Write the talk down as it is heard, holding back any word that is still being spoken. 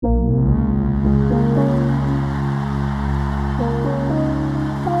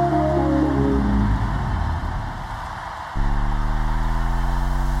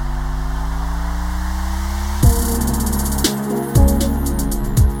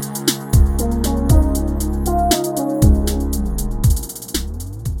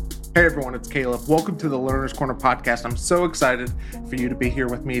Hey everyone, it's Caleb. Welcome to the Learner's Corner podcast. I'm so excited for you to be here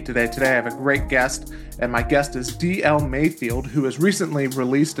with me today. Today I have a great guest, and my guest is D.L. Mayfield, who has recently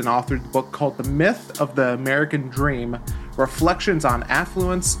released and authored a book called The Myth of the American Dream, Reflections on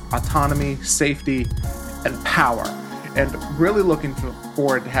Affluence, Autonomy, Safety, and Power. And really looking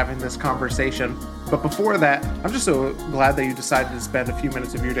forward to having this conversation. But before that, I'm just so glad that you decided to spend a few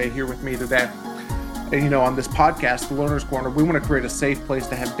minutes of your day here with me today. And, on this podcast, The Learner's Corner, we want to create a safe place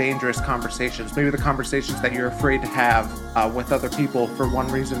to have dangerous conversations, maybe the conversations that you're afraid to have with other people for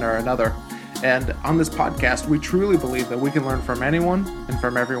one reason or another. And on this podcast, we truly believe that we can learn from anyone and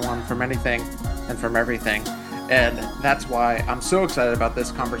from everyone, from anything and from everything. And that's why I'm so excited about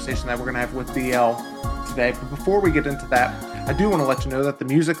this conversation that we're going to have with DL today. But before we get into that, I do want to let you know that the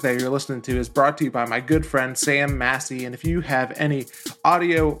music that you're listening to is brought to you by my good friend Sam Massey. And if you have any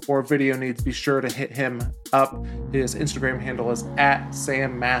audio or video needs, be sure to hit him up. His Instagram handle is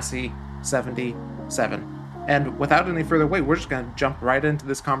 @SamMassey77. And without any further wait, we're just going to jump right into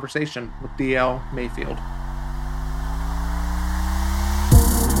this conversation with D.L. Mayfield.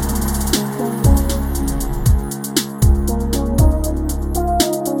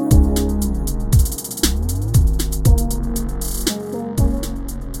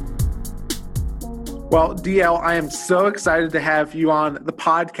 Well, DL, I am so excited to have you on the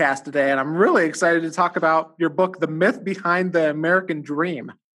podcast today, and I'm really excited to talk about your book, The Myth Behind the American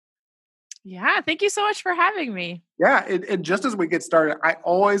Dream. Yeah, thank you so much for having me. Yeah, and just as we get started, I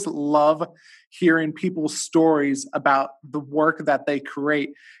always love hearing people's stories about the work that they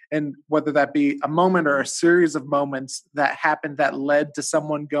create, and whether that be a moment or a series of moments that happened that led to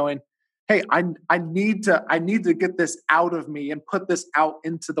someone going, hey, I need to get this out of me and put this out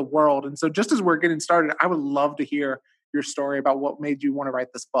into the world. And so just as we're getting started, I would love to hear your story about what made you want to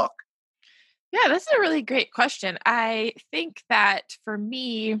write this book. Yeah, that's a really great question. I think that for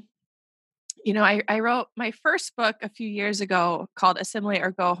me, I wrote my first book a few years ago called Assimilate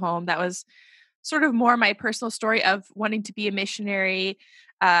or Go Home. That was sort of more my personal story of wanting to be a missionary,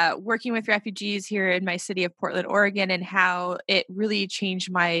 working with refugees here in my city of Portland, Oregon, and how it really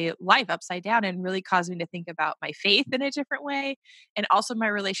changed my life upside down and really caused me to think about my faith in a different way, and also my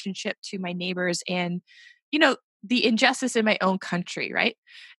relationship to my neighbors and, the injustice in my own country, right?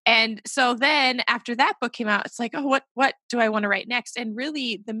 And so then after that book came out, it's like, oh, what do I want to write next? And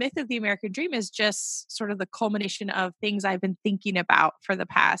really, The Myth of the American Dream is just sort of the culmination of things I've been thinking about for the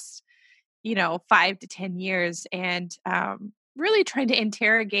past 5 to 10 years, and really trying to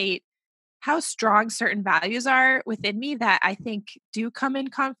interrogate how strong certain values are within me that I think do come in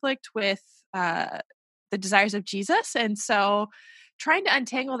conflict with the desires of Jesus. And so trying to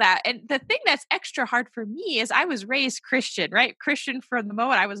untangle that. And the thing that's extra hard for me is I was raised Christian, right? Christian from the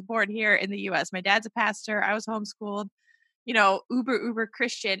moment I was born here in the US. My dad's a pastor. I was homeschooled, uber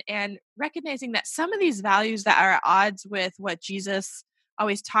Christian, and recognizing that some of these values that are at odds with what Jesus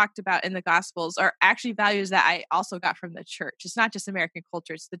always talked about in the Gospels are actually values that I also got from the church. It's not just American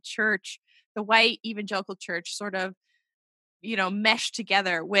culture. It's the church, the white evangelical church sort of, meshed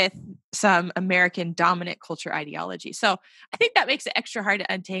together with some American dominant culture ideology. So I think that makes it extra hard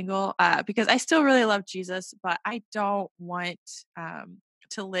to untangle because I still really love Jesus, but I don't want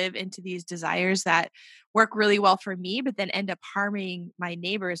to live into these desires that work really well for me, but then end up harming my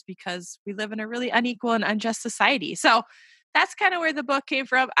neighbors because we live in a really unequal and unjust society. So that's kind of where the book came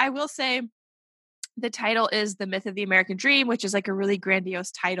from. I will say the title is The Myth of the American Dream, which is like a really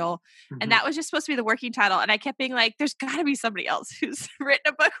grandiose title. Mm-hmm. And that was just supposed to be the working title. And I kept being like, there's got to be somebody else who's written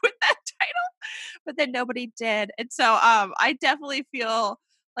a book with that title. But then nobody did. And so I definitely feel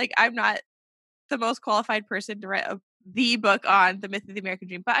like I'm not the most qualified person to write the book on The Myth of the American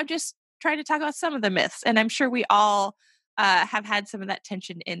Dream. But I'm just trying to talk about some of the myths. And I'm sure we all have had some of that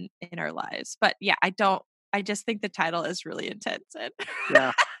tension in our lives. But yeah, I just think the title is really intense.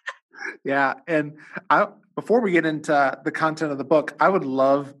 Yeah. Yeah. And before we get into the content of the book, I would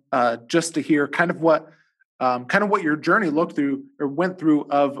love just to hear kind of what your journey looked through or went through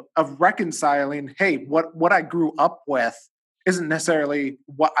of reconciling, hey, what I grew up with isn't necessarily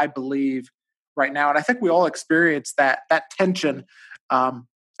what I believe right now. And I think we all experience that tension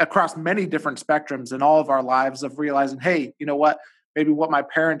across many different spectrums in all of our lives of realizing, hey, you know what, maybe what my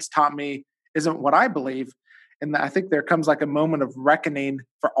parents taught me isn't what I believe. And I think there comes like a moment of reckoning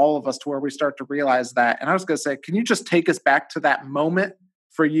for all of us to where we start to realize that. And I was going to say, can you just take us back to that moment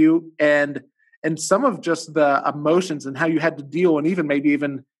for you and some of just the emotions and how you had to deal and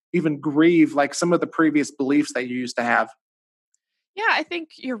even grieve like some of the previous beliefs that you used to have? Yeah, I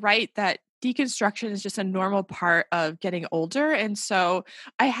think you're right that deconstruction is just a normal part of getting older. And so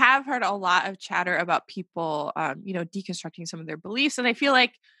I have heard a lot of chatter about people, deconstructing some of their beliefs. And I feel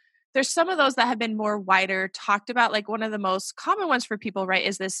like there's some of those that have been more wider talked about. Like one of the most common ones for people, right,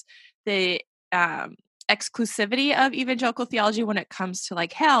 is the um, exclusivity of evangelical theology when it comes to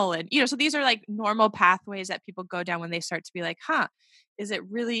like hell. And, so these are like normal pathways that people go down when they start to be like, is it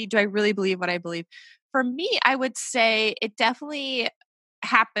really, do I really believe what I believe? For me, I would say it definitely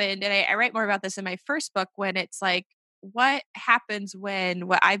happened. And I write more about this in my first book when it's like, what happens when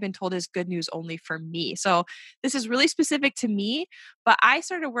what I've been told is good news only for me? So this is really specific to me, but I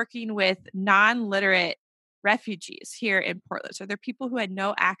started working with non-literate refugees here in Portland. So they're people who had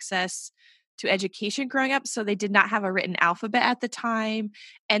no access to education growing up. So they did not have a written alphabet at the time.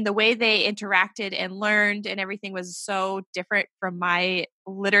 And the way they interacted and learned and everything was so different from my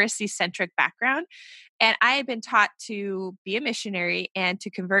literacy centric background. And I had been taught to be a missionary and to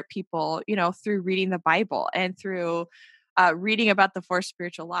convert people, through reading the Bible and through reading about the four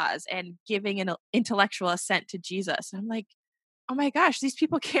spiritual laws and giving an intellectual assent to Jesus. And I'm like, oh my gosh, these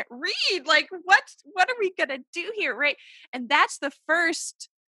people can't read. Like, what are we gonna do here, right? And that's the first,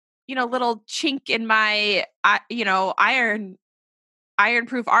 little chink in my,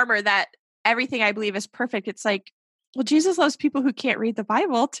 iron-proof armor that everything I believe is perfect. It's like, well, Jesus loves people who can't read the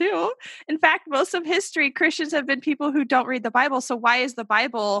Bible too. In fact, most of history, Christians have been people who don't read the Bible. So why is the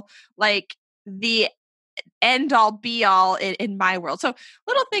Bible like the end all be all in my world? So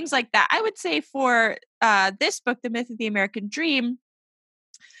little things like that. I would say for this book, The Myth of the American Dream,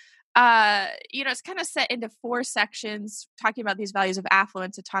 it's kind of set into 4 sections talking about these values of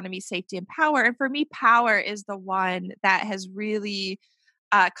affluence, autonomy, safety, and power. And for me, power is the one that has really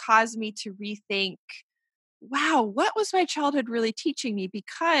caused me to rethink, wow, what was my childhood really teaching me?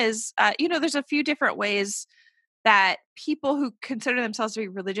 Because, there's a few different ways that people who consider themselves to be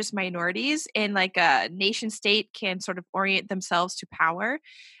religious minorities in like a nation state can sort of orient themselves to power.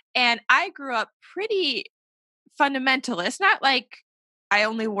 And I grew up pretty fundamentalist, not like I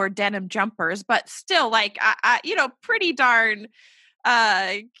only wore denim jumpers, but still like, pretty darn,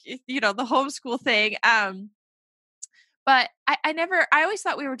 the homeschool thing. But I always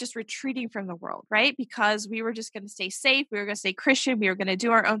thought we were just retreating from the world, right? Because we were just going to stay safe. We were going to stay Christian. We were going to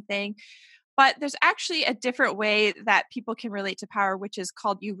do our own thing. But there's actually a different way that people can relate to power, which is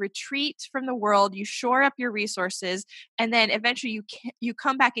called you retreat from the world, you shore up your resources, and then eventually you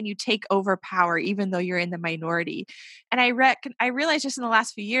come back and you take over power, even though you're in the minority. And I realized just in the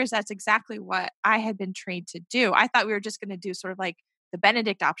last few years, that's exactly what I had been trained to do. I thought we were just going to do sort of like the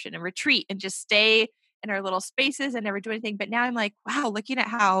Benedict option and retreat and just stay in our little spaces and never do anything. But now I'm like, wow, looking at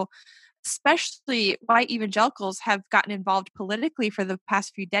how especially white evangelicals have gotten involved politically for the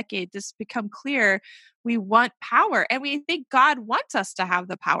past few decades, it's become clear we want power and we think God wants us to have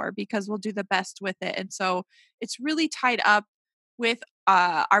the power because we'll do the best with it. And so it's really tied up with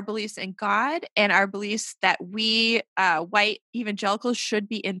our beliefs in God and our beliefs that we white evangelicals should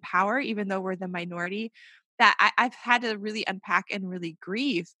be in power, even though we're the minority, that I've had to really unpack and really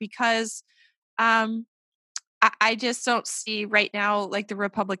grieve because I just don't see right now like the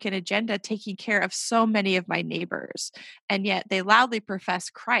Republican agenda taking care of so many of my neighbors, and yet they loudly profess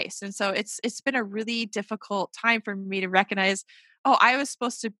Christ. And so it's been a really difficult time for me to recognize, oh, I was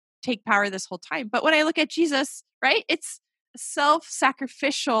supposed to take power this whole time. But when I look at Jesus, right, it's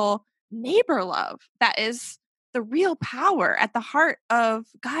self-sacrificial neighbor love that is the real power at the heart of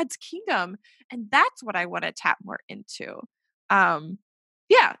God's kingdom, and that's what I want to tap more into.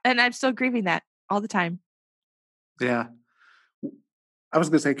 Yeah, and I'm still grieving that all the time. Yeah. I was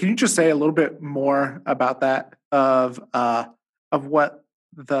going to say, can you just say a little bit more about that of what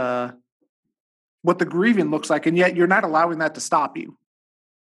the grieving looks like, and yet you're not allowing that to stop you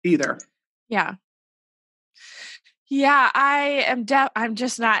either. Yeah. Yeah, I'm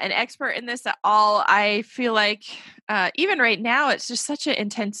just not an expert in this at all. I feel like even right now, it's just such an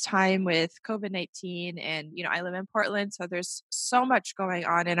intense time with COVID-19. And, I live in Portland, so there's so much going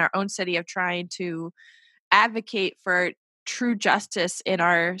on in our own city of trying to advocate for true justice in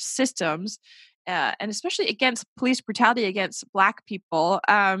our systems, and especially against police brutality against Black people.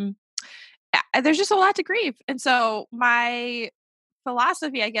 There's just a lot to grieve. And so my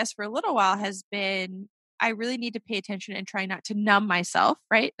philosophy, I guess, for a little while has been I really need to pay attention and try not to numb myself,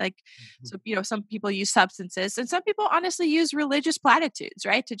 right? Like, so, some people use substances and some people honestly use religious platitudes,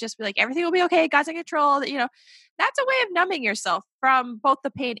 right? To just be like, everything will be okay. God's in control. That's a way of numbing yourself from both the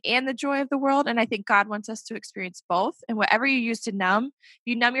pain and the joy of the world. And I think God wants us to experience both. And whatever you use to numb, if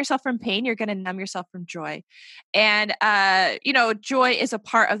you numb yourself from pain, you're going to numb yourself from joy. And, joy is a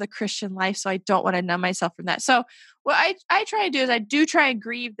part of the Christian life. So I don't want to numb myself from that. So what I try to do is I do try and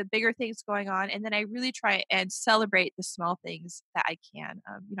grieve the bigger things going on. And then I really try and celebrate the small things that I can.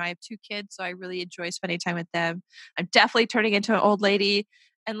 I have 2 kids, so I really enjoy spending time with them. I'm definitely turning into an old lady.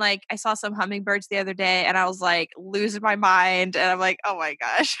 And like, I saw some hummingbirds the other day and I was like losing my mind. And I'm like, oh my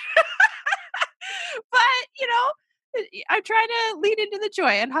gosh. But, I'm trying to lean into the joy,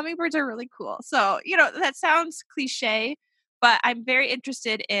 and hummingbirds are really cool. So, that sounds cliche, but I'm very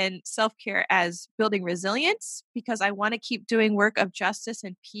interested in self care as building resilience because I want to keep doing work of justice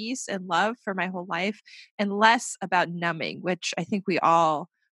and peace and love for my whole life and less about numbing, which I think we all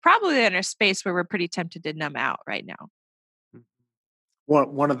probably in a space where we're pretty tempted to numb out right now.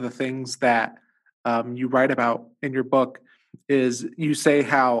 One of the things that you write about in your book is you say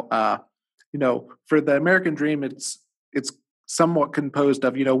how for the American dream, it's somewhat composed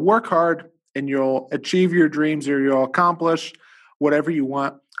of work hard and you'll achieve your dreams or you'll accomplish whatever you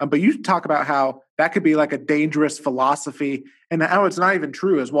want. But you talk about how that could be like a dangerous philosophy and how it's not even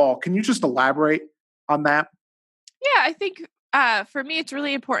true as well. Can you just elaborate on that? Yeah, I think for me, it's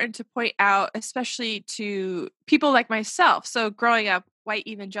really important to point out, especially to people like myself. So, growing up white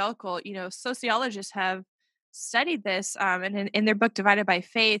evangelical, sociologists have studied this, and in their book Divided by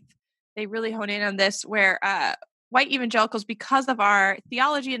Faith, they really hone in on this, where white evangelicals, because of our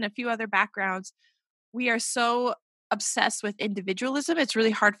theology and a few other backgrounds, we are so obsessed with individualism. It's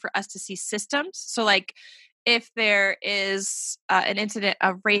really hard for us to see systems. So, like, if there is an incident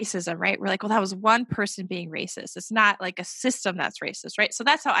of racism, right? We're like, well, that was one person being racist. It's not like a system that's racist, right? So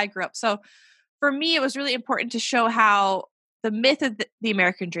that's how I grew up. So for me, it was really important to show how the myth of the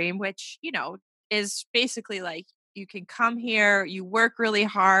American dream, which, is basically like you can come here, you work really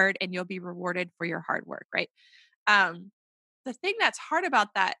hard, and you'll be rewarded for your hard work, right? Um, the thing that's hard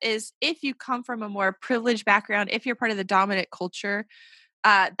about that is if you come from a more privileged background, if you're part of the dominant culture,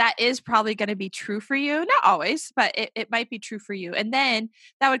 that is probably going to be true for you. Not always, but it might be true for you. And then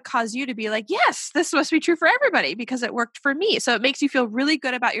that would cause you to be like, yes, this must be true for everybody because it worked for me. So it makes you feel really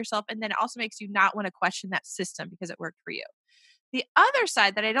good about yourself. And then it also makes you not want to question that system because it worked for you. The other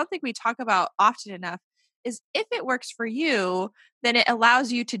side that I don't think we talk about often enough is if it works for you, then it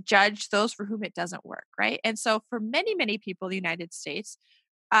allows you to judge those for whom it doesn't work, right? And so for many, many people in the United States,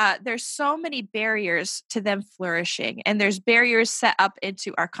 there's so many barriers to them flourishing. And there's barriers set up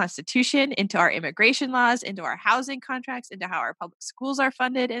into our constitution, into our immigration laws, into our housing contracts, into how our public schools are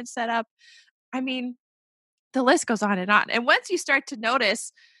funded and set up. I mean, the list goes on and on. And once you start to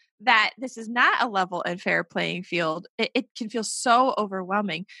notice that this is not a level and fair playing field, it can feel so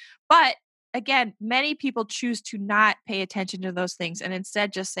overwhelming. But again, many people choose to not pay attention to those things and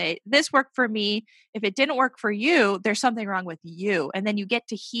instead just say, this worked for me. If it didn't work for you, there's something wrong with you. And then you get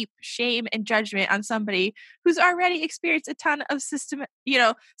to heap shame and judgment on somebody who's already experienced a ton of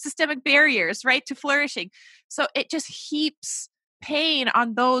systemic barriers, right, to flourishing. So it just heaps pain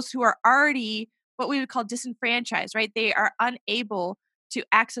on those who are already what we would call disenfranchised, right? They are unable to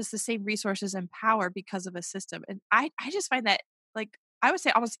access the same resources and power because of a system. And I just find that, like, I would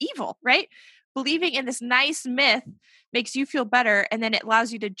say almost evil, right? Believing in this nice myth makes you feel better. And then it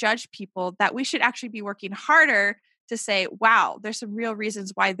allows you to judge people that we should actually be working harder to say, wow, there's some real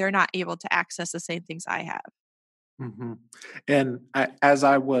reasons why they're not able to access the same things I have. hmm And as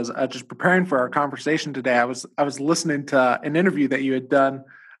I was just preparing for our conversation today, I was listening to an interview that you had done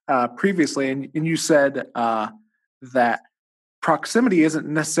previously, and you said that proximity isn't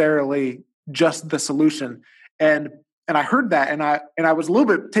necessarily just the solution, and and I heard that, and I was a little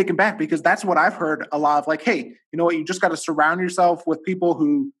bit taken back because that's what I've heard a lot of, like, hey, you know what, you just got to surround yourself with people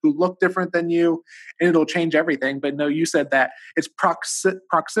who look different than you, and it'll change everything. But no, you said that it's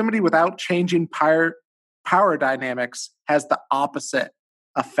proximity without changing power dynamics has the opposite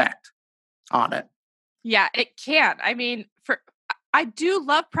effect on it. Yeah, it can. I mean, I do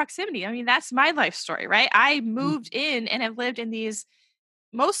love proximity. I mean, that's my life story, right? I moved in and have lived in these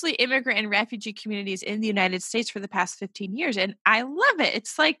mostly immigrant and refugee communities in the United States for the past 15 years. And I love it.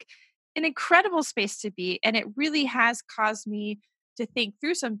 It's like an incredible space to be. And it really has caused me to think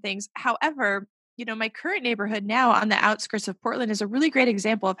through some things. However, my current neighborhood now on the outskirts of Portland is a really great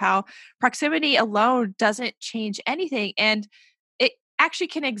example of how proximity alone doesn't change anything. And it actually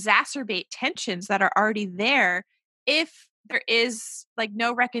can exacerbate tensions that are already there if there is like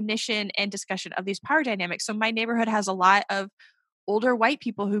no recognition and discussion of these power dynamics. So my neighborhood has a lot of older white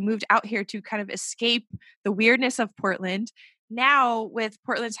people who moved out here to kind of escape the weirdness of Portland. Now, with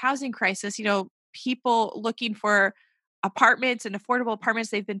Portland's housing crisis, people looking for apartments and affordable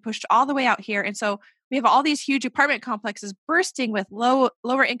apartments, they've been pushed all the way out here. And so we have all these huge apartment complexes bursting with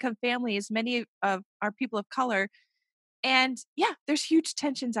lower income families, many of our people of color. And yeah, there's huge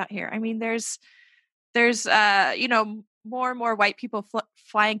tensions out here. I mean, there's more and more white people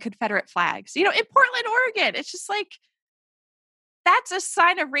flying Confederate flags. In Portland, Oregon, it's just like that's a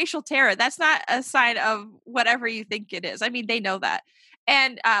sign of racial terror. That's not a sign of whatever you think it is. I mean, they know that.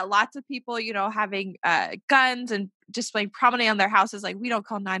 And lots of people, having guns and displaying prominently on their houses, like, we don't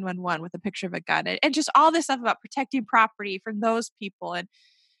call 911 with a picture of a gun, and just all this stuff about protecting property from those people.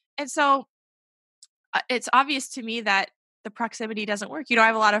 And so it's obvious to me that the proximity doesn't work. I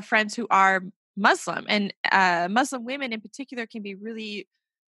have a lot of friends who are Muslim, and Muslim women in particular can be really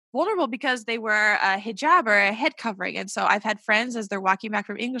vulnerable because they wear a hijab or a head covering. And so I've had friends, as they're walking back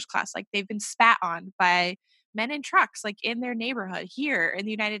from English class, like, they've been spat on by men in trucks, like in their neighborhood here in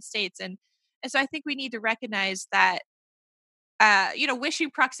the United States. And so I think we need to recognize that wishing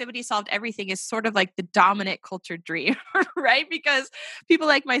proximity solved everything is sort of like the dominant culture dream, right? Because people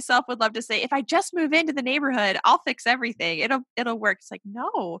like myself would love to say, if I just move into the neighborhood, I'll fix everything. It'll work. It's like,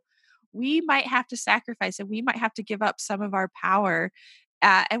 no, we might have to sacrifice, and we might have to give up some of our power.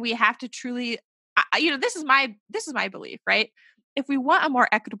 And we have to truly, this is my belief, right? If we want a more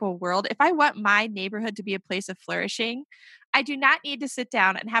equitable world, if I want my neighborhood to be a place of flourishing, I do not need to sit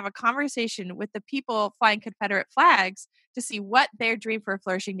down and have a conversation with the people flying Confederate flags to see what their dream for a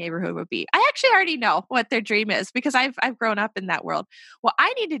flourishing neighborhood would be. I actually already know what their dream is because I've grown up in that world. What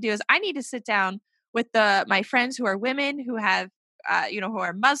I need to do is I need to sit down with my friends who are women, who have who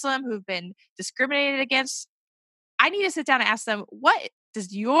are Muslim, who've been discriminated against. I need to sit down and ask them, what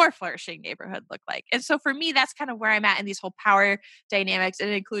does your flourishing neighborhood look like? And so for me, that's kind of where I'm at in these whole power dynamics. And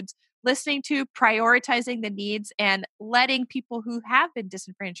it includes listening to, prioritizing the needs, and letting people who have been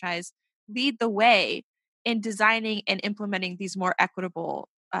disenfranchised lead the way in designing and implementing these more equitable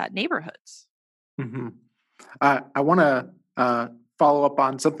neighborhoods. Hmm. I want to follow up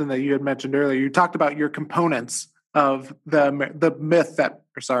on something that you had mentioned earlier. You talked about your components of the myth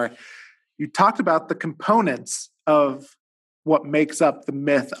you talked about the components of what makes up the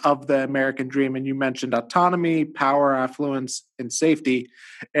myth of the American dream. And you mentioned autonomy, power, affluence, and safety.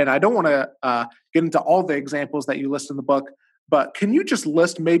 And I don't want to get into all the examples that you list in the book, but can you just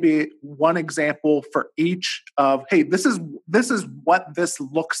list maybe one example for each of, hey, this is what this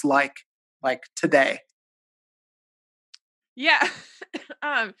looks like today? Yeah.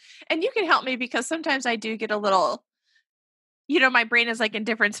 And you can help me because sometimes I do get a little, my brain is like in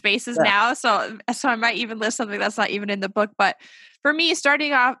different spaces Yeah. now. So I might even list something that's not even in the book. But for me,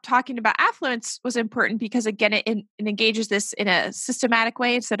 starting off talking about affluence was important because, again, it engages this in a systematic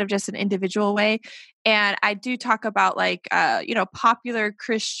way instead of just an individual way. And I do talk about, like, popular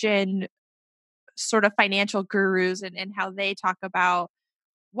Christian sort of financial gurus, and how they talk about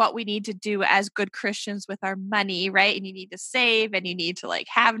what we need to do as good Christians with our money, right? And you need to save, and you need to, like,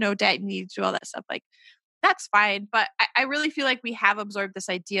 have no debt, and you need to do all that stuff. Like, that's fine. But I really feel like we have absorbed this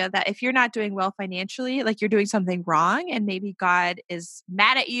idea that if you're not doing well financially, like, you're doing something wrong, and maybe God is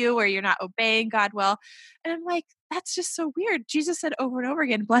mad at you, or you're not obeying God well. And I'm like, that's just so weird. Jesus said over and over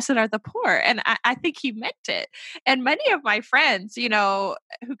again, blessed are the poor. And I think he meant it. And many of my friends,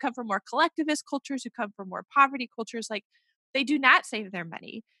 who come from more collectivist cultures, who come from more poverty cultures, like, they do not save their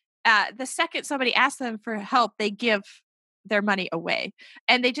money. The second somebody asks them for help, they give their money away,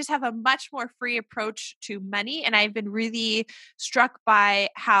 and they just have a much more free approach to money. And I've been really struck by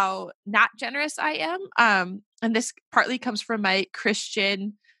how not generous I am. And this partly comes from my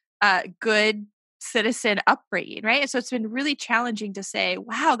Christian, good citizen upbringing, right? And so it's been really challenging to say,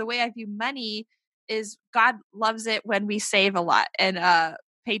 wow, the way I view money is God loves it when we save a lot and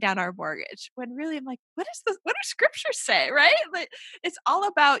pay down our mortgage. When really I'm like, what do scriptures say, right? Like, it's all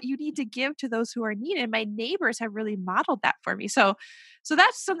about, you need to give to those who are needed. My neighbors have really modeled that for me. So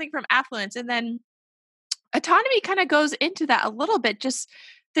that's something from affluence. And then autonomy kind of goes into that a little bit, just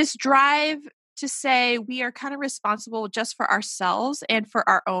this drive to say we are kind of responsible just for ourselves and for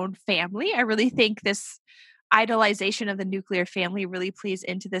our own family. I really think this idolization of the nuclear family really plays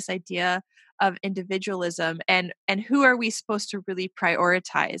into this idea of individualism, and who are we supposed to really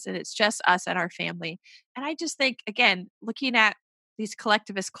prioritize, and it's just us and our family. And I just think, again, looking at these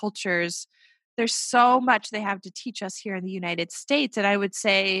collectivist cultures, there's so much they have to teach us here in the United States. And I would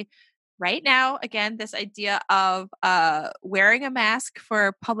say right now, again, this idea of wearing a mask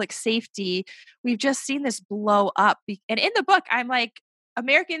for public safety, we've just seen this blow up. And in the book, I'm like,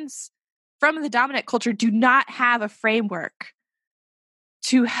 Americans from the dominant culture do not have a framework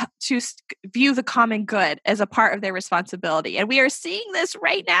to view the common good as a part of their responsibility. And we are seeing this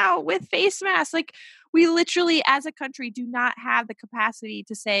right now with face masks. Like, we literally, as a country, do not have the capacity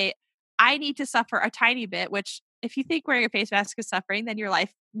to say, I need to suffer a tiny bit, which, if you think wearing a face mask is suffering, then your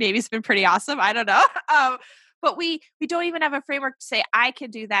life maybe has been pretty awesome. I don't know. But we don't even have a framework to say, I can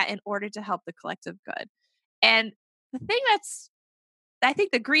do that in order to help the collective good. And the thing I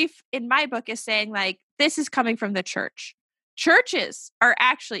think the grief in my book is saying, like, this is coming from the church. churches are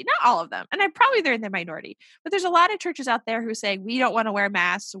actually, not all of them, and they're in the minority, but there's a lot of churches out there who say, we don't want to wear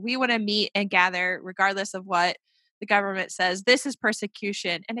masks. We want to meet and gather regardless of what the government says. This is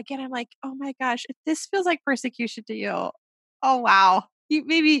persecution. And again, I'm like, oh my gosh, if this feels like persecution to you, oh wow.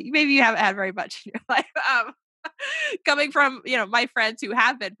 Maybe you haven't had very much in your life. Coming from, my friends who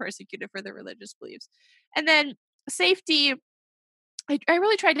have been persecuted for their religious beliefs. And then safety, I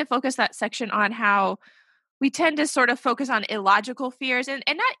really tried to focus that section on how we tend to sort of focus on illogical fears and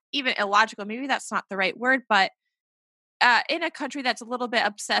not even illogical. Maybe that's not the right word, but in a country that's a little bit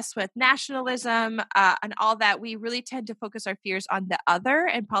obsessed with nationalism and all that, we really tend to focus our fears on the other,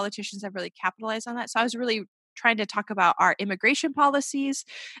 and politicians have really capitalized on that. So I was really trying to talk about our immigration policies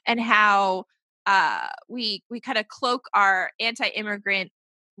and how we kind of cloak our anti-immigrant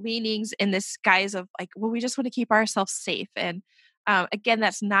leanings in this guise of like, well, we just want to keep ourselves safe. And again,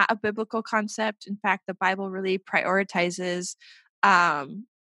 that's not a biblical concept. In fact, the Bible really prioritizes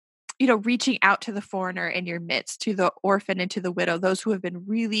reaching out to the foreigner in your midst, to the orphan and to the widow, those who are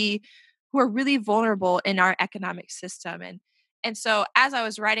really vulnerable in our economic system. And so as I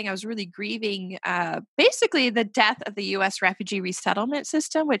was writing, I was really grieving basically the death of the U.S. refugee resettlement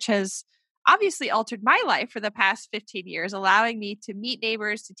system, which has obviously altered my life for the past 15 years, allowing me to meet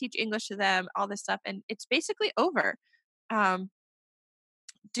neighbors, to teach English to them, all this stuff. And it's basically over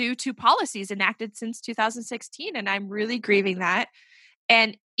due to policies enacted since 2016. And I'm really grieving that.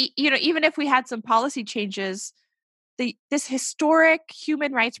 And even if we had some policy changes, this historic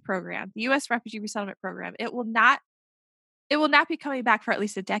human rights program, the U.S. Refugee Resettlement Program, it will not be coming back for at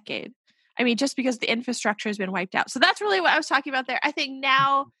least a decade. I mean, just because the infrastructure has been wiped out. So that's really what I was talking about there. I think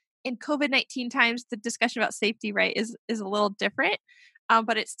now in COVID-19 times, the discussion about safety, right, is a little different,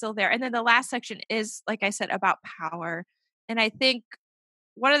 but it's still there. And then the last section is, like I said, about power. And I think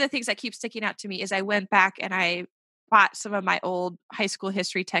one of the things that keeps sticking out to me is I went back and I bought some of my old high school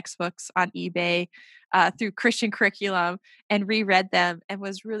history textbooks on eBay through Christian curriculum and reread them, and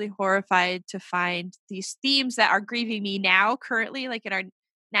was really horrified to find these themes that are grieving me now currently, like in our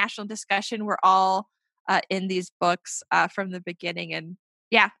national discussion, were all in these books from the beginning. And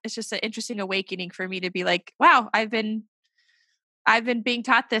yeah, it's just an interesting awakening for me to be like, wow, I've been being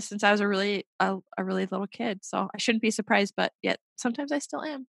taught this since I was a really little kid. So I shouldn't be surprised, but yet sometimes I still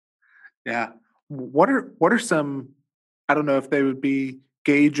am. Yeah. What are some, I don't know if they would be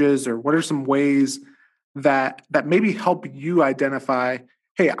gauges, or what are some ways that maybe help you identify,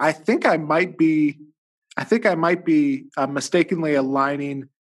 hey, I think I might be mistakenly aligning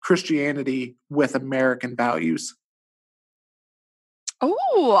Christianity with American values.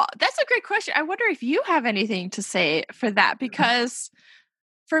 Oh, that's a great question. I wonder if you have anything to say for that, because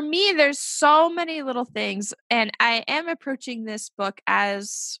for me, there's so many little things, and I am approaching this book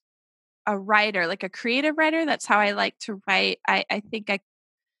as a writer, like a creative writer. That's how I like to write. I think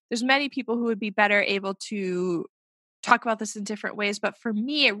there's many people who would be better able to talk about this in different ways, but for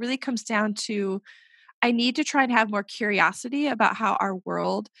me, it really comes down to I need to try and have more curiosity about how our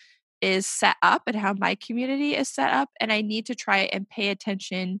world is set up and how my community is set up. And I need to try and pay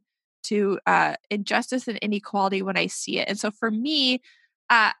attention to injustice and inequality when I see it. And so for me,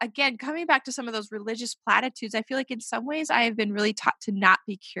 again, coming back to some of those religious platitudes, I feel like in some ways I have been really taught to not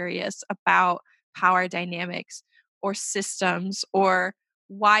be curious about power dynamics or systems or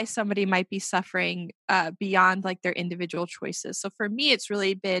why somebody might be suffering beyond like their individual choices. So for me, it's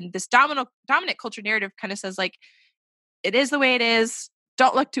really been this dominant culture narrative kind of says like, it is the way it is.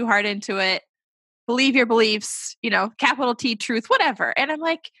 Don't look too hard into it. Believe your beliefs, capital T truth, whatever. And I'm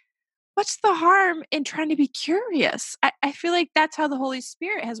like, what's the harm in trying to be curious? I feel like that's how the Holy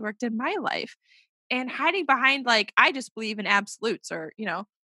Spirit has worked in my life. And hiding behind like, I just believe in absolutes, or,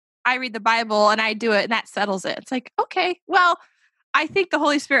 I read the Bible and I do it and that settles it. It's like, okay, well, I think the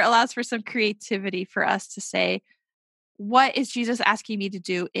Holy Spirit allows for some creativity for us to say, what is Jesus asking me to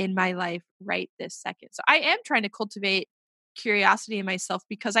do in my life right this second? So I am trying to cultivate curiosity in myself,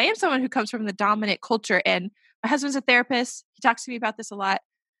 because I am someone who comes from the dominant culture, and my husband's a therapist. He talks to me about this a lot.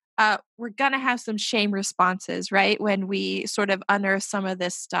 We're going to have some shame responses, right? When we sort of unearth some of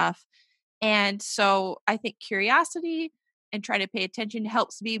this stuff. And so I think curiosity and try to pay attention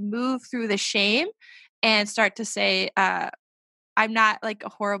helps me move through the shame and start to say, I'm not like a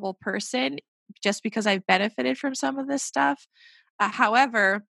horrible person just because I've benefited from some of this stuff.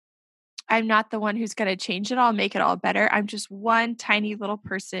 However, I'm not the one who's going to change it all, make it all better. I'm just one tiny little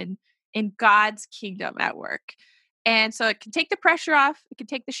person in God's kingdom at work. And so it can take the pressure off, it can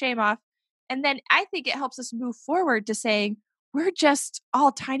take the shame off. And then I think it helps us move forward to saying, we're just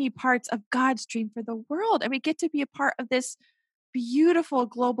all tiny parts of God's dream for the world. And we get to be a part of this beautiful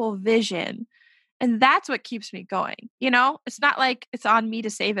global vision. And that's what keeps me going. It's not like it's on me to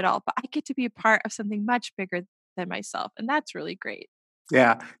save it all, but I get to be a part of something much bigger than myself. And that's really great.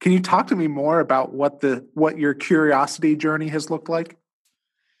 Yeah. Can you talk to me more about what your curiosity journey has looked like?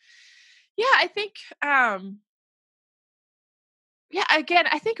 Yeah, I think again,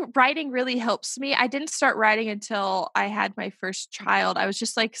 I think writing really helps me. I didn't start writing until I had my first child. I was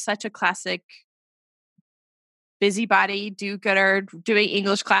just like such a classic busybody, do-gooder, doing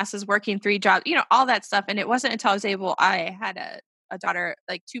English classes, working 3 jobs, all that stuff. And it wasn't until I had a daughter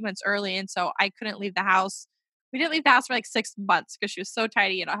like 2 months early. And so I couldn't leave the house. We didn't leave the house for like 6 months because she was so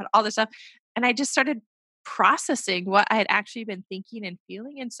tiny and I had all this stuff. And I just started processing what I had actually been thinking and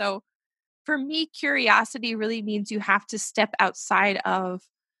feeling. And so for me, curiosity really means you have to step outside of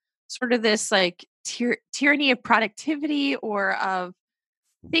sort of this like tyranny of productivity or of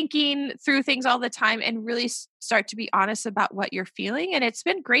thinking through things all the time and really start to be honest about what you're feeling. And it's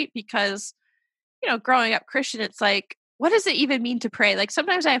been great because, growing up Christian, it's like, what does it even mean to pray? Like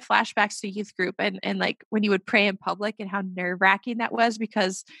sometimes I have flashbacks to youth group and like when you would pray in public and how nerve wracking that was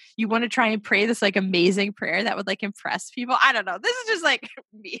because you want to try and pray this like amazing prayer that would like impress people. I don't know. This is just like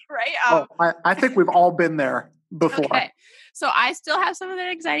me, right? Oh, I think we've all been there before. Okay. So I still have some of that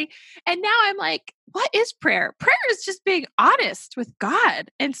anxiety. And now I'm like, what is prayer? Prayer is just being honest with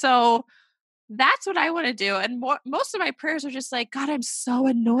God. And so that's what I want to do. And most of my prayers are just like, God, I'm so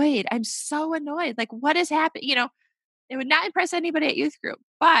annoyed. I'm so annoyed. Like, what is happening? It would not impress anybody at youth group,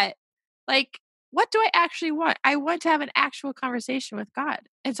 but like, what do I actually want? I want to have an actual conversation with God.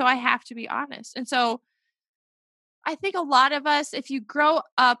 And so I have to be honest. And so I think a lot of us, if you grow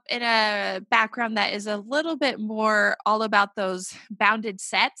up in a background that is a little bit more all about those bounded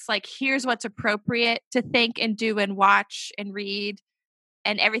sets, like here's what's appropriate to think and do and watch and read,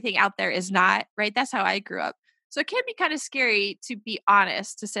 and everything out there is not, right? That's how I grew up. So it can be kind of scary to be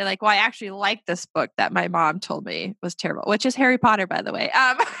honest, to say like, well, I actually like this book that my mom told me was terrible, which is Harry Potter, by the way.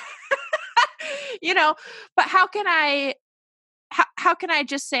 You know, but how can I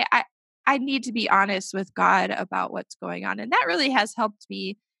just say I need to be honest with God about what's going on? And that really has helped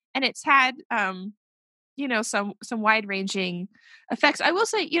me. And it's had some wide ranging effects. I will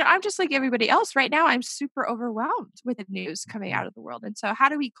say, I'm just like everybody else right now. I'm super overwhelmed with the news coming out of the world. And so how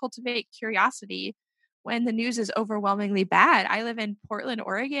do we cultivate curiosity when the news is overwhelmingly bad? I live in Portland,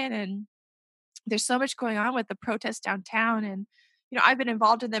 Oregon, and there's so much going on with the protests downtown. And, I've been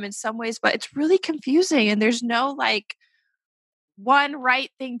involved in them in some ways, but it's really confusing. And there's no like one right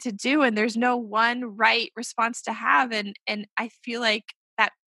thing to do and there's no one right response to have. And I feel like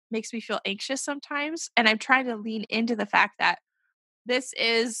that makes me feel anxious sometimes. And I'm trying to lean into the fact that this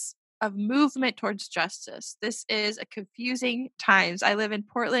is a movement towards justice. This is a confusing times. I live in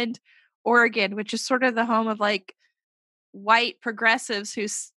Portland, Oregon, which is sort of the home of like white progressives who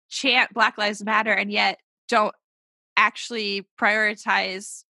chant Black Lives Matter and yet don't actually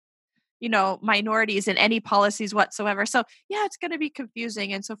prioritize minorities in any policies whatsoever. So yeah, it's going to be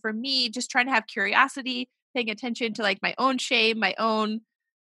confusing. And so for me, just trying to have curiosity, paying attention to like my own shame, my own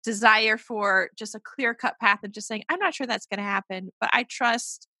desire for just a clear cut path and just saying, I'm not sure that's going to happen, but I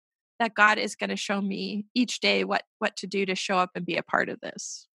trust that God is going to show me each day what to do to show up and be a part of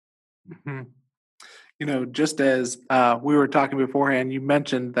this. Mm-hmm. Just as we were talking beforehand, you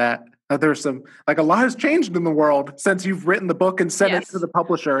mentioned that there's a lot has changed in the world since you've written the book and sent it to the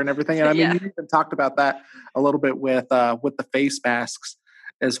publisher and everything. And I mean, you even talked about that a little bit with the face masks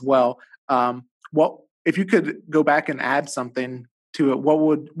as well. What if you could go back and add something to it?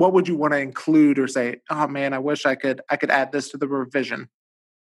 What would you want to include or say? Oh man, I wish I could add this to the revision.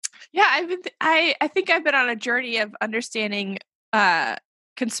 Yeah, I think I've been on a journey of understanding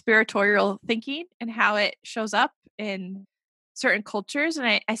conspiratorial thinking and how it shows up in certain cultures.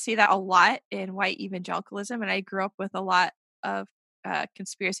 And I see that a lot in white evangelicalism. And I grew up with a lot of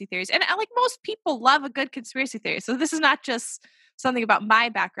conspiracy theories. And like most people love a good conspiracy theory. So this is not just something about my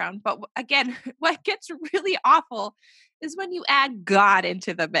background. But again, what gets really awful is when you add God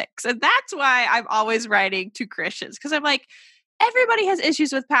into the mix. And that's why I'm always writing to Christians, because I'm like, everybody has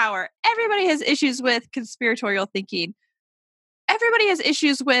issues with power. Everybody has issues with conspiratorial thinking. Everybody has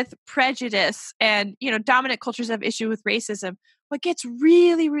issues with prejudice, and dominant cultures have issue with racism. What gets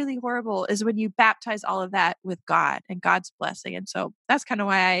really, really horrible is when you baptize all of that with God and God's blessing. And so that's kind of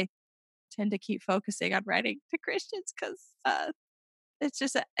why I tend to keep focusing on writing to Christians, because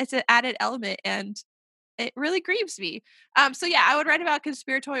it's an added element and it really grieves me. So yeah, I would write about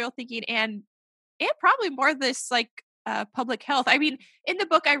conspiratorial thinking and probably more this like public health. I mean, in the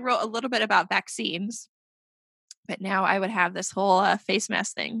book, I wrote a little bit about vaccines, but now I would have this whole face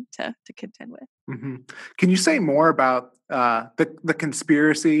mask thing to contend with. Mm-hmm. Can you say more about the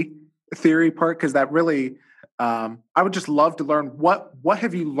conspiracy theory part? Because that really, I would just love to learn what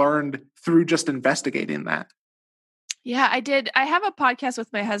have you learned through just investigating that? Yeah, I did. I have a podcast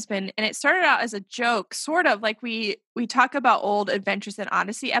with my husband, and it started out as a joke, sort of like we talk about old Adventures in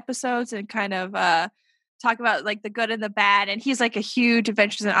Odyssey episodes and kind of talk about like the good and the bad. And he's like a huge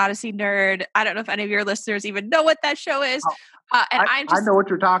Adventures in Odyssey nerd. I don't know if any of your listeners even know what that show is. Oh, And I'm I just know what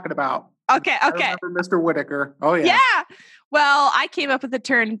you're talking about. okay. I Okay, remember Mr. Whitaker. Oh yeah. yeah. Well, I came up with a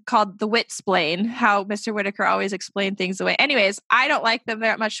term called the Witsplain, how Mr. Whitaker always explained things away. Anyways, I don't like them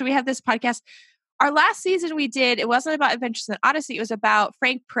that much. So we have this podcast. Our last season we did, it wasn't about Adventures in Odyssey. It was about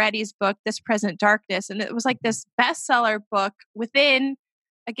Frank Peretti's book, This Present Darkness. And it was like this bestseller book within,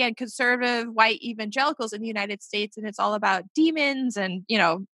 again, conservative white evangelicals in the United States. And it's all about demons and,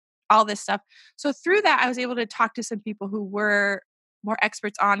 all this stuff. So through that, I was able to talk to some people who were more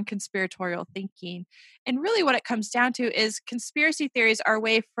experts on conspiratorial thinking. And really what it comes down to is conspiracy theories are a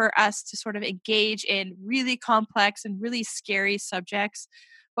way for us to sort of engage in really complex and really scary subjects,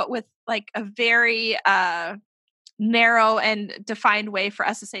 but with like a very narrow and defined way for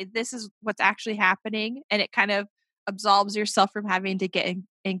us to say this is what's actually happening, and it kind of absolves yourself from having to get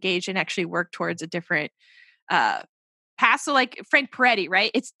engaged and actually work towards a different path. So like Frank Peretti,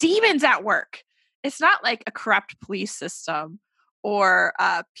 right? It's demons at work. It's not like a corrupt police system or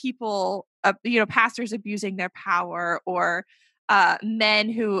people, pastors abusing their power or men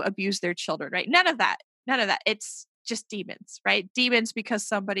who abuse their children, right? None of that. None of that. It's just demons, right? Demons because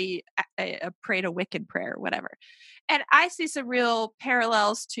somebody prayed a Wiccan prayer or whatever. And I see some real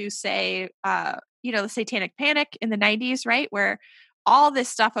parallels to, say, the Satanic Panic in the 90s, right? Where all this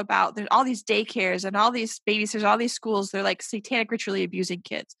stuff about there's all these daycares and all these babysitters, all these schools, they're like satanic ritually abusing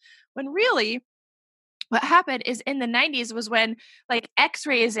kids. When really what happened is in the 90s was when like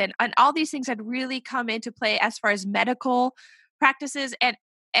x-rays and all these things had really come into play as far as medical practices and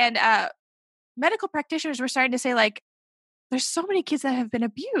medical practitioners were starting to say like, there's so many kids that have been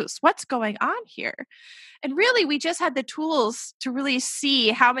abused. What's going on here? And really, we just had the tools to really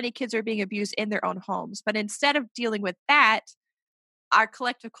see how many kids are being abused in their own homes. But instead of dealing with that, our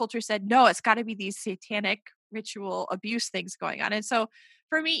collective culture said, no, it's got to be these satanic ritual abuse things going on. And so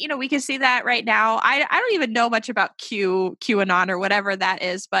for me, we can see that right now. I don't even know much about QAnon or whatever that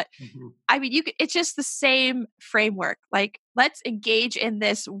is, but I mean, it's just the same framework. Like, let's engage in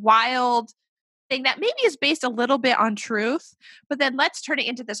this wild thing that maybe is based a little bit on truth, but then let's turn it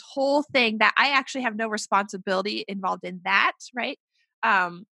into this whole thing that I actually have no responsibility involved in that, right?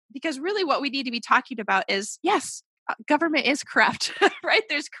 Because really what we need to be talking about is, yes, government is corrupt, right?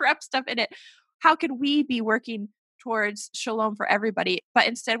 There's corrupt stuff in it. How can we be working towards shalom for everybody? But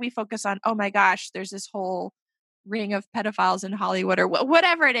instead we focus on, oh my gosh, there's this whole ring of pedophiles in Hollywood or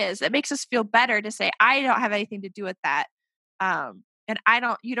whatever it is. It makes us feel better to say, I don't have anything to do with that. And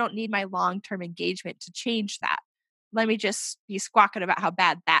you don't need my long-term engagement to change that. Let me just be squawking about how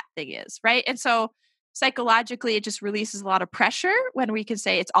bad that thing is, right? And so psychologically, it just releases a lot of pressure when we can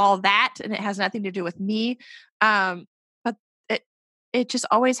say it's all that and it has nothing to do with me. But it just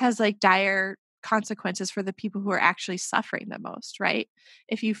always has like dire consequences for the people who are actually suffering the most, right?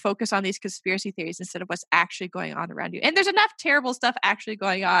 If you focus on these conspiracy theories instead of what's actually going on around you. And there's enough terrible stuff actually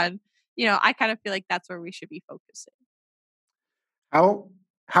going on. I kind of feel like that's where we should be focusing.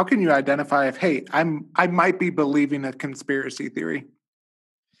 How can you identify if, hey, I might be believing a conspiracy theory?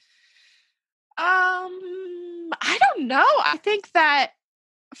 I don't know. I think that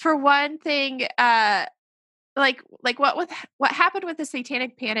for one thing, like what happened with the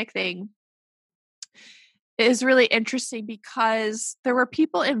Satanic Panic thing is really interesting because there were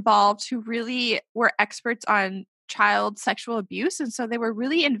people involved who really were experts on child sexual abuse. And so they were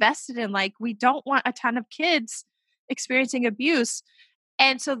really invested in like, we don't want a ton of kids experiencing abuse.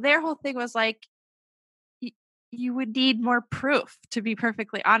 And so their whole thing was like, you would need more proof, to be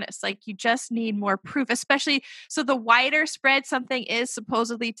perfectly honest. Like, you just need more proof, especially so the wider spread something is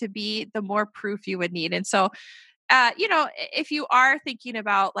supposedly to be, the more proof you would need. And so, if you are thinking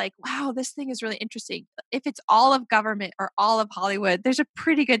about like, wow, this thing is really interesting, if it's all of government or all of Hollywood, there's a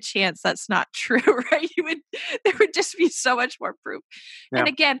pretty good chance that's not true, right? There would just be so much more proof. Yeah. And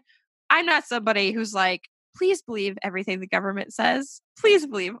again, I'm not somebody who's like, please believe everything the government says. Please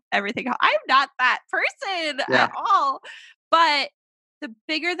believe everything. I'm not that person at all. But the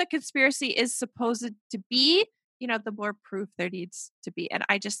bigger the conspiracy is supposed to be, the more proof there needs to be. And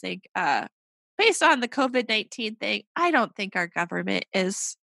I just think, based on the COVID-19 thing, I don't think our government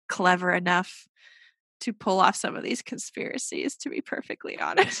is clever enough to pull off some of these conspiracies, to be perfectly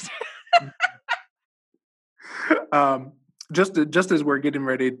honest. Just as we're getting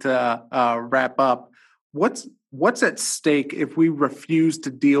ready to wrap up, what's at stake if we refuse to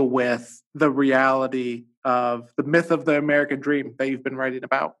deal with the reality of the myth of the American dream that you've been writing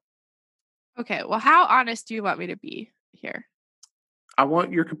about? Okay, well, how honest do you want me to be here? I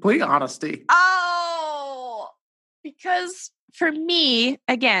want your complete honesty. Oh, because for me,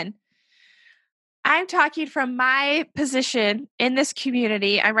 again, I'm talking from my position in this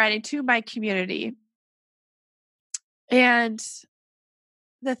community. I'm writing to my community. And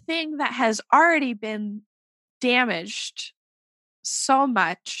the thing that has already been damaged so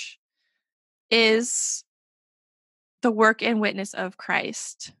much is the work and witness of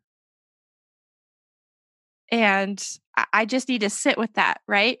Christ. And I just need to sit with that,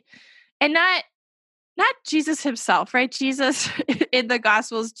 right? And not Jesus himself, right? Jesus in the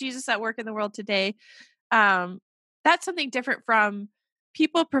gospels, Jesus at work in the world today. That's something different from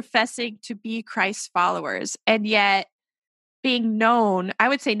people professing to be Christ's followers and yet being known, I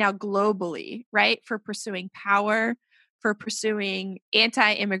would say now globally, right? For pursuing power, for pursuing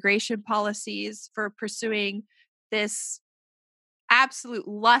anti-immigration policies, for pursuing this absolute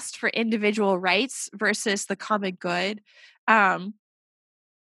lust for individual rights versus the common good. Um,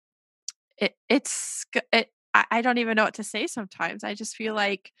 I don't even know what to say sometimes. I just feel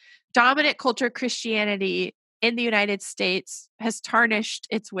like dominant culture Christianity in the United States has tarnished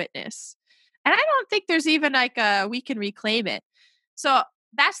its witness. And I don't think there's even like a we can reclaim it. So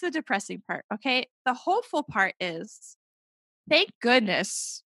that's the depressing part. Okay. The hopeful part is thank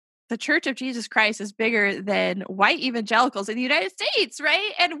goodness the Church of Jesus Christ is bigger than white evangelicals in the United States,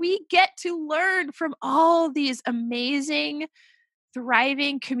 right? And we get to learn from all these amazing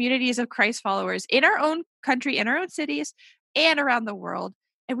thriving communities of Christ followers in our own country, in our own cities, and around the world.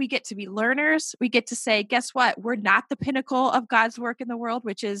 And we get to be learners. We get to say, guess what? We're not the pinnacle of God's work in the world,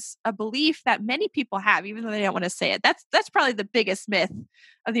 which is a belief that many people have, even though they don't want to say it. That's probably the biggest myth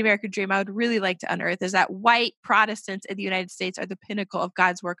of the American dream I would really like to unearth is that white Protestants in the United States are the pinnacle of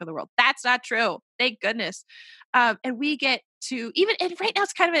God's work in the world. That's not true. Thank goodness. And we get to even, and right now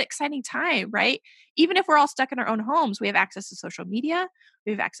it's kind of an exciting time, right? Even if we're all stuck in our own homes, we have access to social media,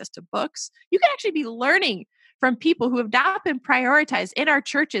 we have access to books. You can actually be learning from people who have not been prioritized in our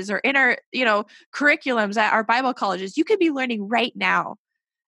churches or in our, curriculums at our Bible colleges. You can be learning right now.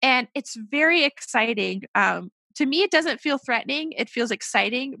 And it's very exciting. To me, it doesn't feel threatening. It feels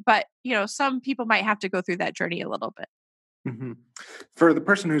exciting, but some people might have to go through that journey a little bit. Mm-hmm. For the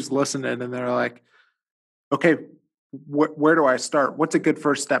person who's listening and they're like, okay, where do I start? What's a good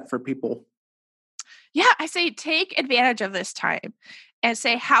first step for people? Yeah, I say take advantage of this time and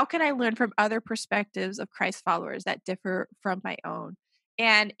say, how can I learn from other perspectives of Christ followers that differ from my own?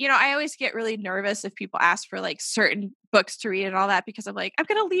 And, I always get really nervous if people ask for like certain books to read and all that, because I'm like, I'm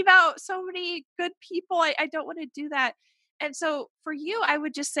going to leave out so many good people. I don't want to do that. And so for you, I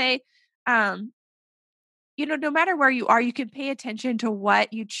would just say, no matter where you are, you can pay attention to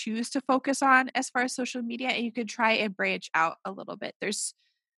what you choose to focus on as far as social media, and you can try and branch out a little bit.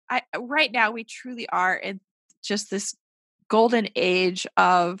 Right now we truly are in just this golden age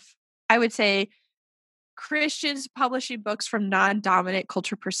of, I would say, Christians publishing books from non-dominant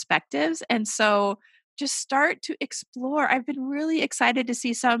culture perspectives. And so just start to explore. I've been really excited to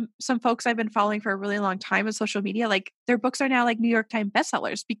see some folks I've been following for a really long time on social media. Like their books are now like New York Times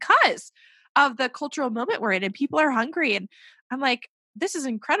bestsellers because of the cultural moment we're in and people are hungry. And I'm like, this is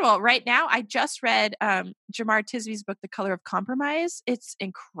incredible. Right now, I just read Jamar Tisby's book, The Color of Compromise. It's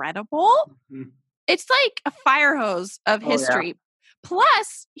incredible. Mm-hmm. It's like a fire hose of history. Yeah.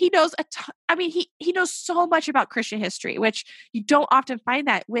 Plus, he knows he knows so much about Christian history, which you don't often find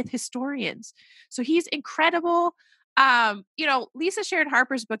that with historians. So he's incredible. Lisa Sharon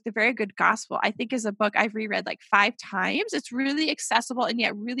Harper's book, The Very Good Gospel, I think is a book I've reread like 5 times. It's really accessible and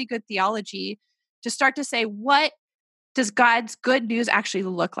yet really good theology to start to say, what does God's good news actually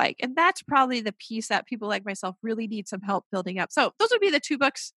look like? And that's probably the piece that people like myself really need some help building up. So those would be the 2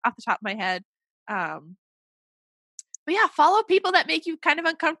 books off the top of my head. But yeah, follow people that make you kind of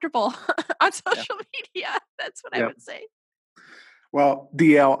uncomfortable on social media. That's what I would say. Well,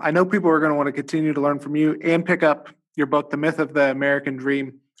 DL, I know people are going to want to continue to learn from you and pick up your book, The Myth of the American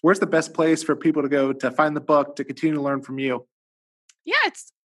Dream. Where's the best place for people to go to find the book, to continue to learn from you? Yeah,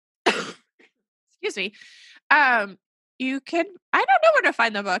 it's, excuse me. You can, I don't know where to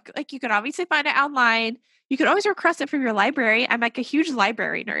find the book. Like you can obviously find it online. You can always request it from your library. I'm like a huge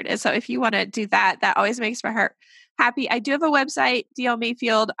library nerd. And so if you want to do that, that always makes my heart happy. I do have a website, DL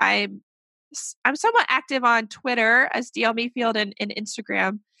Mayfield. I'm somewhat active on Twitter as DL Mayfield and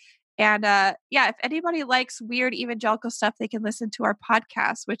Instagram. And if anybody likes weird evangelical stuff, they can listen to our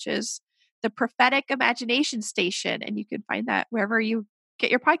podcast, which is the Prophetic Imagination Station. And you can find that wherever you get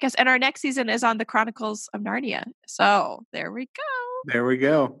your podcast. And our next season is on the Chronicles of Narnia. So there we go. There we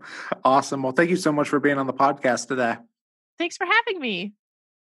go. Awesome. Well, thank you so much for being on the podcast today. Thanks for having me.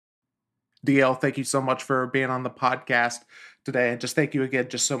 DL, thank you so much for being on the podcast today. And just thank you again,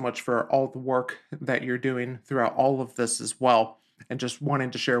 just so much for all the work that you're doing throughout all of this as well. And just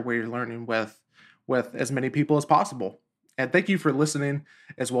wanting to share what you're learning with as many people as possible. And thank you for listening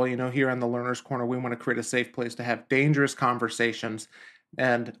as well. Here on the Learner's Corner, we want to create a safe place to have dangerous conversations.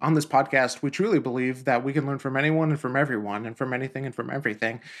 And on this podcast, we truly believe that we can learn from anyone and from everyone and from anything and from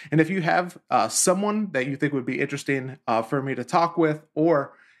everything. And if you have someone that you think would be interesting for me to talk with,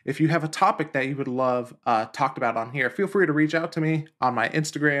 or if you have a topic that you would love talked about on here, feel free to reach out to me on my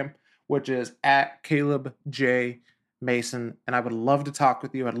Instagram, which is at Caleb J. Mason. And I would love to talk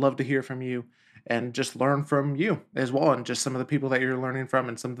with you. I'd love to hear from you and just learn from you as well. And just some of the people that you're learning from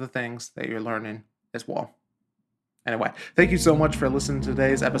and some of the things that you're learning as well. Anyway, thank you so much for listening to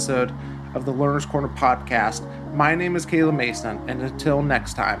today's episode of the Learner's Corner podcast. My name is Caleb Mason. And until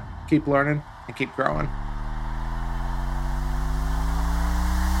next time, keep learning and keep growing.